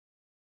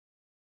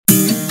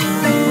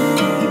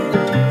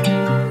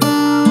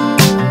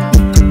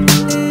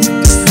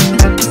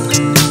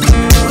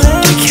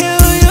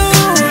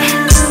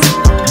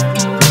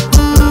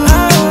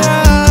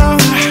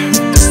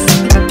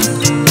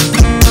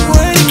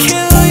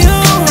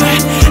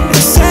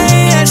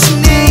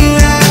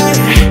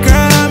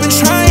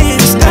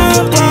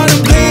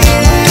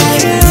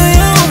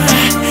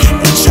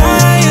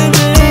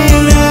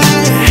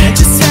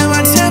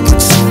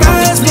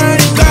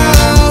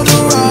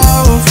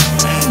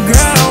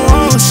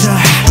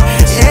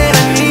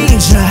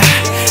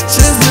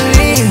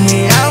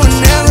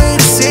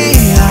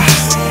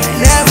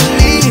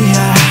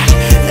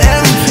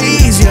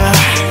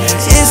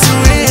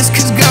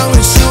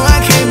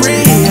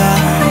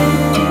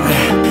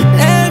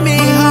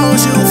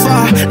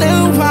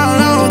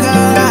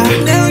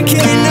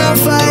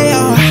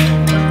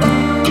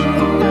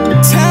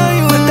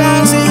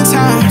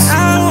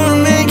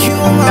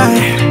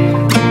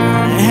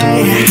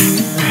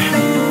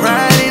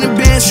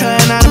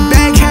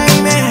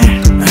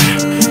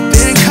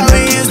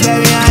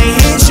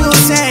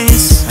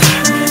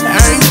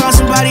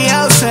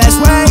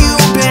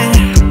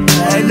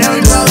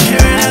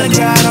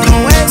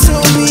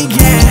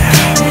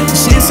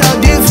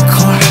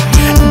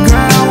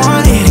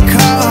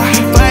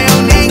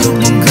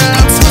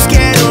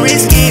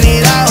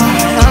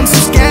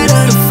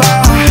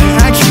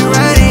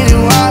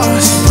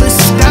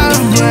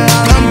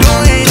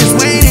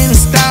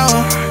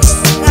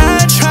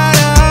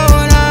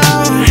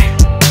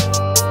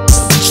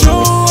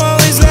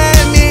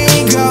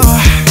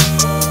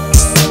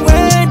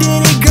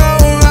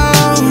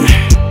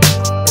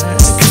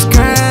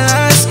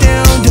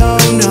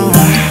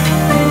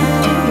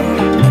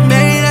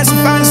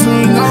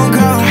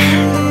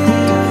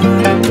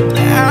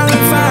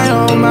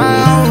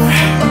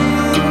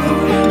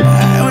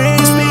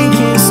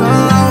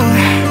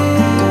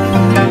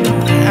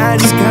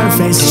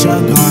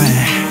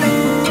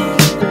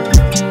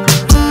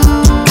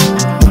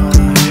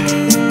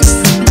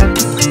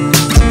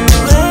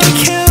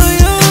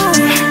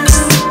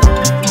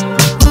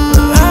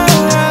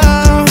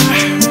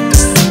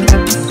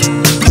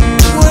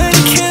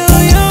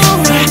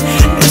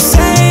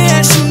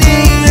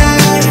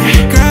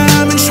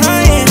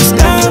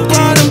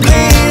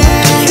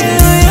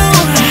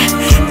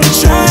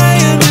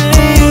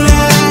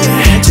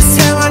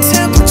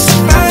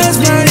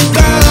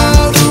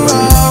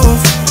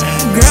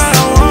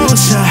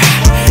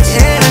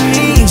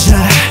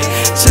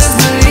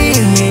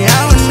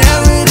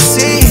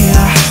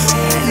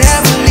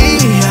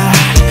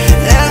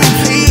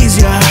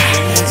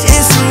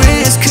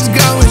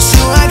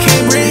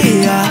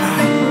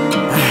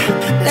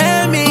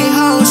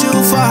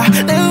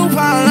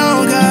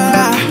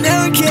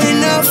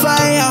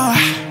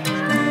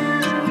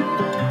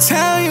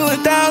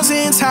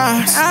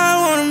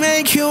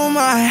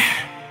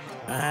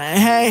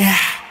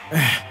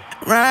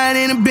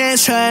Riding in a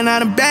bench, trying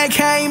out a back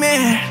came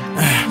in.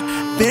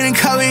 Been a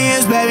couple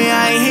years, baby,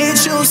 I ain't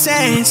hit you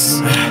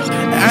since.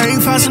 I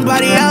ain't found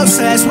somebody else,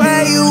 so that's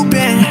where you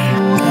been.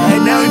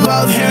 And now we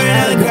both here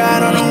in the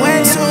ground on the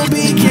way to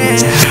begin.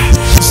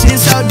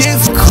 Shit's so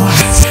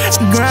difficult.